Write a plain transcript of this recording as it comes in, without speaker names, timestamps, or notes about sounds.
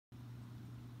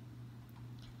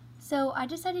So I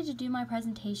decided to do my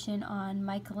presentation on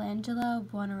Michelangelo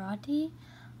Buonarroti.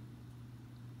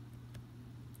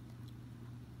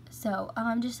 So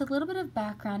just a little bit of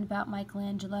background about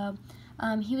Michelangelo.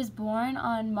 He was born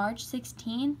on March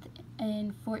 16th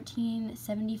in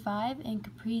 1475 in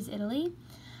Caprese, Italy.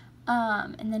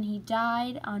 And then he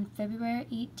died on February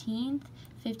 18th,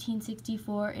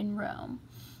 1564 in Rome.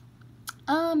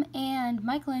 And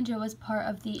Michelangelo was part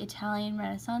of the Italian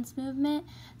Renaissance movement,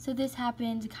 so this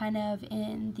happened kind of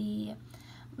in the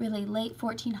really late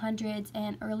 1400s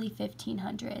and early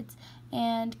 1500s,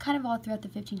 and kind of all throughout the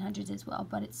 1500s as well,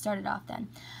 but it started off then.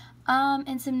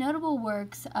 And some notable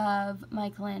works of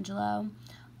Michelangelo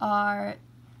are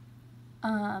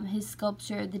his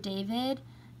sculpture, the David,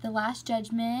 the Last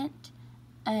Judgment,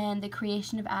 and the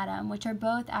Creation of Adam, which are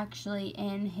both actually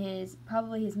in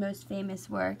probably his most famous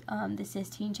work, the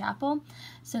Sistine Chapel.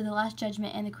 So the Last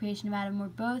Judgment and the Creation of Adam were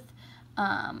both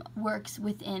works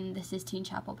within the Sistine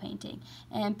Chapel painting,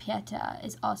 and Pieta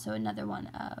is also another one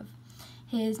of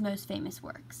his most famous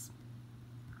works.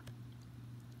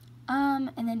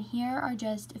 And then here are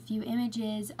just a few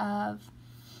images of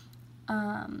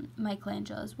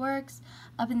Michelangelo's works.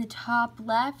 Up in the top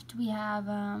left we have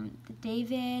the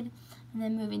David, and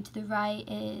then moving to the right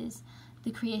is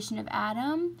the Creation of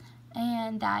Adam,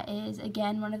 and that is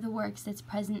again one of the works that's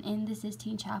present in the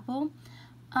Sistine Chapel.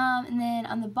 And then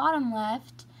on the bottom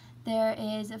left there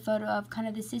is a photo of kind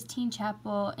of the Sistine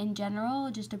Chapel in general,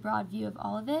 just a broad view of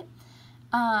all of it.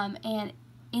 And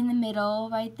in the middle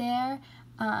right there,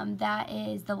 that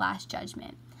is the Last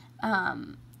Judgment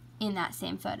in that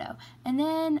same photo. And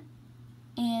then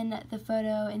in the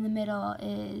photo in the middle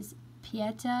is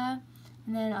Pieta,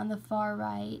 and then on the far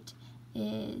right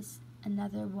is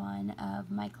another one of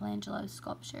Michelangelo's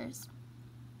sculptures.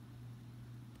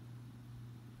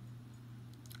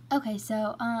 Okay,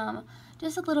 so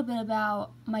just a little bit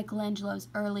about Michelangelo's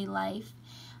early life.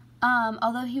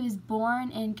 Although he was born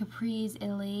in Caprese,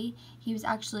 Italy, he was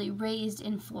actually raised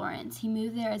in Florence. He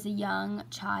moved there as a young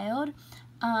child,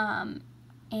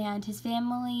 and his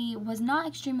family was not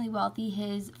extremely wealthy.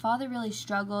 His father really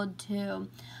struggled to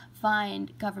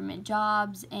find government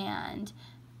jobs and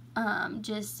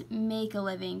just make a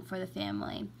living for the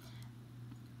family.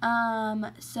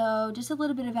 So just a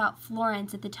little bit about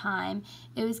Florence at the time.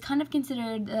 It was kind of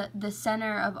considered the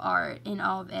center of art in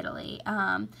all of Italy.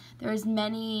 There was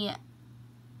many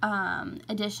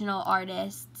additional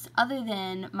artists other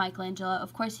than Michelangelo.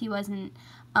 Of course, he wasn't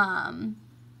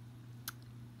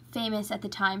famous at the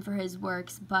time for his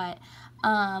works, but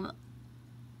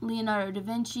Leonardo da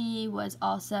Vinci was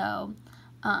also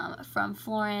from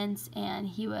Florence, and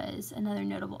he was another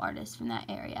notable artist from that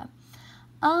area.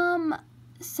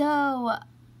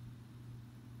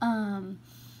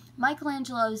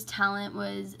 Michelangelo's talent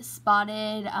was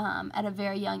spotted at a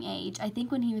very young age. I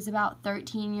think when he was about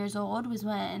 13 years old was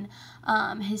when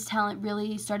his talent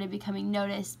really started becoming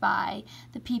noticed by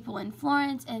the people in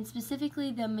Florence, and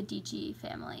specifically the Medici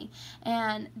family.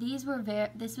 And this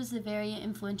was a very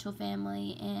influential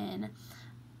family in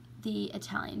the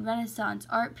Italian Renaissance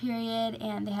art period,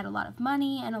 and they had a lot of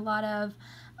money and a lot of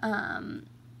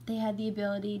they had the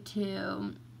ability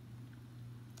to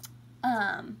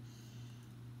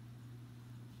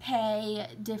pay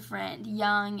different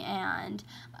young and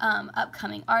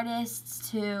upcoming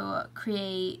artists to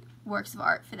create works of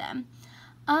art for them.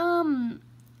 And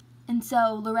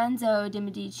so Lorenzo de'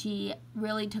 Medici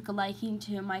really took a liking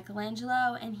to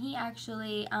Michelangelo, and he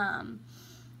actually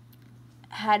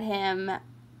had him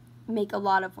make a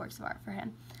lot of works of art for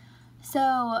him.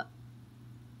 So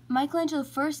Michelangelo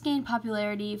first gained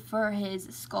popularity for his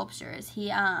sculptures.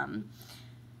 He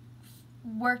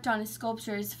worked on his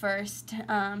sculptures first.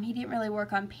 He didn't really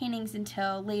work on paintings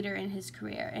until later in his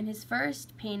career. And his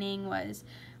first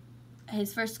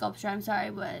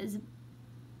sculpture was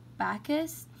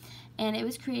Bacchus, and it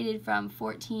was created from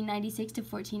 1496 to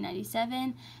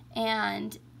 1497,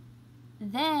 and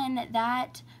then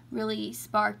that really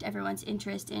sparked everyone's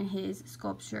interest in his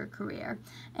sculpture career,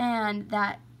 and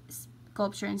that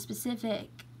sculpture in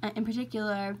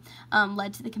particular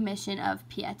led to the commission of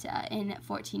Pieta in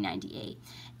 1498.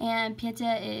 And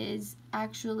Pieta is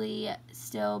actually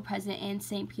still present in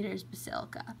St. Peter's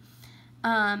Basilica.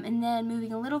 And then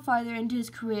moving a little farther into his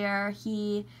career,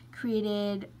 he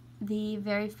created the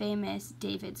very famous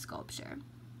David sculpture.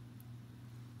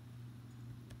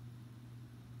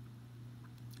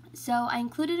 So I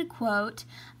included a quote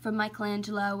from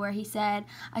Michelangelo where he said,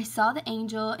 "I saw the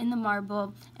angel in the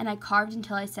marble, and I carved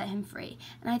until I set him free."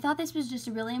 And I thought this was just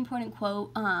a really important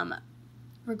quote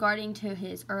regarding to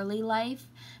his early life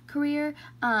career,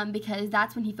 because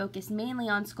that's when he focused mainly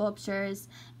on sculptures,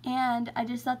 and I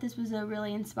just thought this was a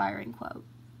really inspiring quote.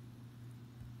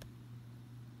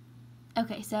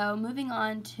 Okay, so moving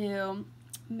on to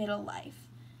middle life.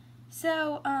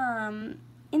 So,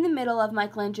 in the middle of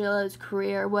Michelangelo's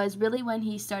career was really when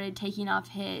he started taking off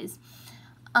his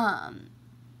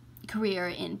career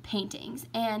in paintings,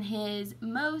 and his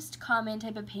most common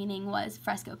type of painting was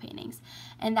fresco paintings,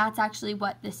 and that's actually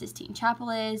what the Sistine Chapel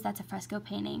is. That's a fresco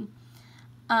painting.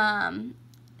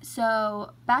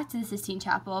 So back to the Sistine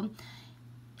Chapel.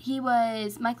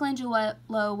 Michelangelo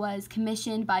was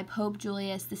commissioned by Pope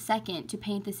Julius II to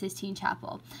paint the Sistine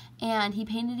Chapel, and he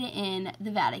painted it in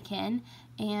the Vatican.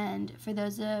 And for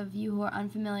those of you who are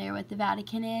unfamiliar with the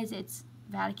Vatican it's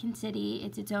Vatican City.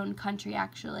 It's its own country,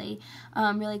 actually,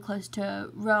 really close to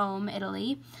Rome,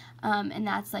 Italy, and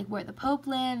that's like where the Pope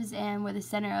lives and where the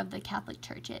center of the Catholic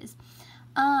Church is.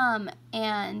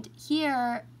 And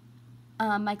here,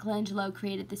 Michelangelo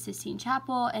created the Sistine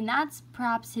Chapel, and that's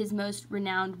perhaps his most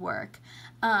renowned work.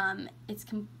 It's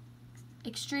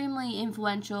extremely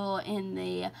influential in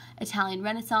the Italian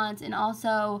Renaissance, and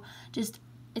also just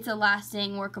it's a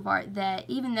lasting work of art that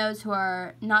even those who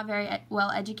are not very well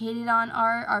educated on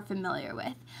art are familiar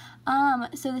with.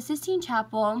 So the Sistine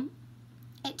Chapel,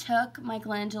 it took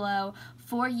Michelangelo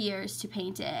 4 years to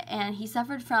paint it, and he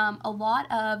suffered from a lot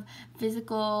of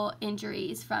physical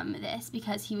injuries from this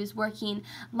because he was working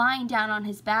lying down on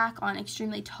his back on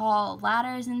extremely tall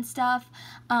ladders and stuff,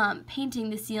 painting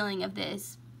the ceiling of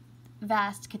this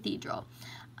vast cathedral.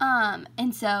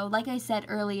 And so, like I said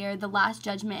earlier, the Last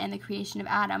Judgment and the Creation of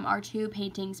Adam are two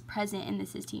paintings present in the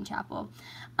Sistine Chapel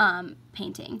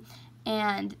painting.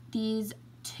 And these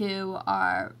two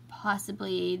are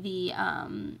possibly the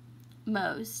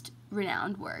most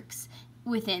renowned works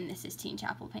within the Sistine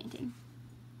Chapel painting.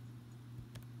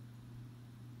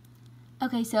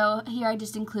 Okay, so here I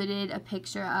just included a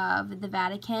picture of the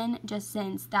Vatican, just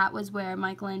since that was where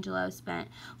Michelangelo spent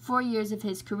 4 years of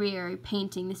his career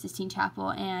painting the Sistine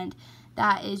Chapel, and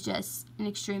that is just an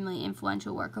extremely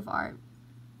influential work of art.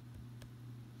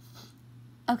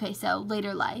 Okay, so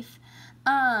later life.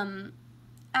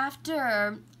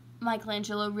 After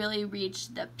Michelangelo really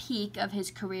reached the peak of his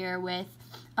career with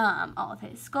all of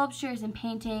his sculptures and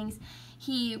paintings,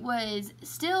 he was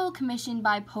still commissioned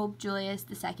by Pope Julius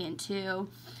II to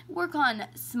work on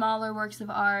smaller works of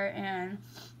art and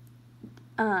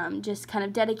just kind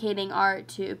of dedicating art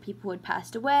to people who had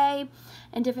passed away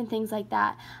and different things like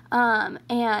that.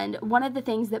 And one of the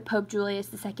things that Pope Julius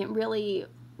II really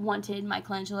wanted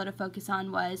Michelangelo to focus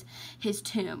on was his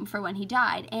tomb for when he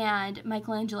died, and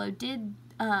Michelangelo did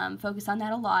focus on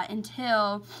that a lot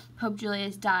until Pope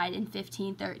Julius died in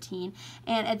 1513,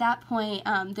 and at that point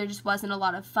there just wasn't a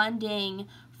lot of funding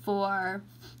for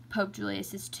Pope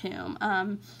Julius's tomb.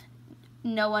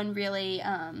 No one really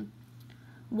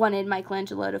wanted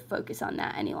Michelangelo to focus on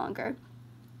that any longer.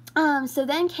 So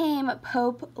then came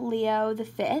Pope Leo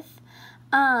V,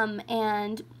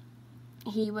 and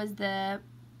he was the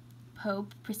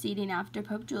Pope preceding after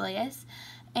Pope Julius,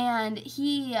 and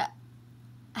he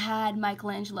had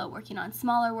Michelangelo working on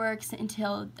smaller works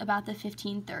until about the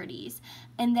 1530s.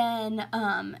 And then,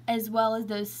 as well as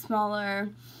those smaller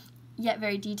yet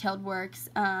very detailed works,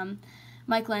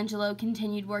 Michelangelo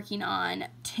continued working on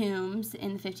tombs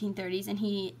in the 1530s, and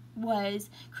he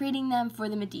was creating them for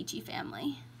the Medici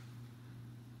family.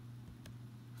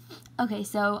 Okay,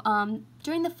 so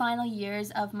during the final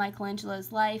years of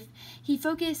Michelangelo's life, he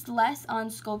focused less on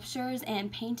sculptures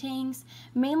and paintings,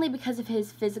 mainly because of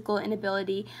his physical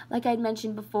inability. Like I'd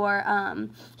mentioned before,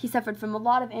 he suffered from a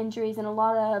lot of injuries and a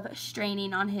lot of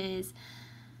straining on his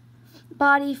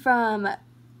body from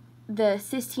the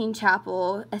Sistine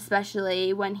Chapel,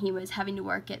 especially when he was having to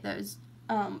work at those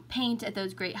paint at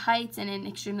those great heights and in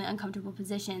extremely uncomfortable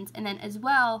positions, and then as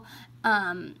well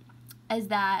as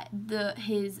that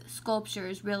his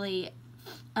sculptures really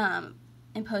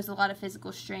imposed a lot of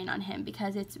physical strain on him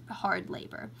because it's hard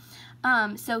labor.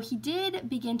 So he did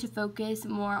begin to focus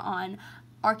more on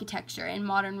architecture in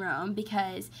modern Rome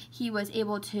because he was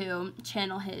able to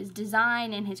channel his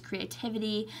design and his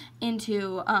creativity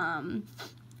into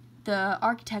the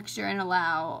architecture and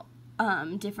allow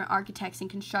different architects and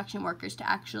construction workers to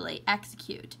actually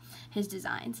execute his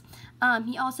designs.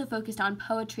 He also focused on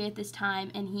poetry at this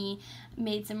time, and he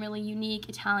made some really unique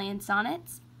Italian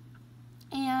sonnets.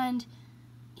 And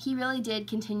he really did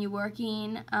continue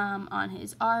working on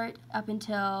his art up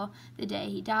until the day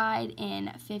he died in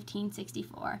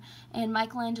 1564. And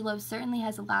Michelangelo certainly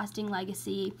has a lasting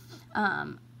legacy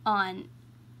on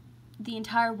the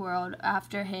entire world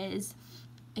after his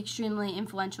extremely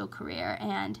influential career,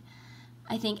 and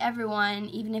I think everyone,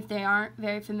 even if they aren't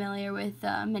very familiar with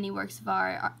many works of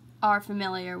art, are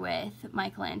familiar with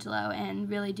Michelangelo and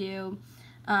really do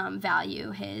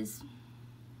value his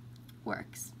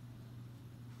works.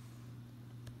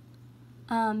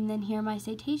 Then here are my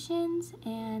citations,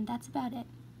 and that's about it.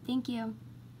 Thank you.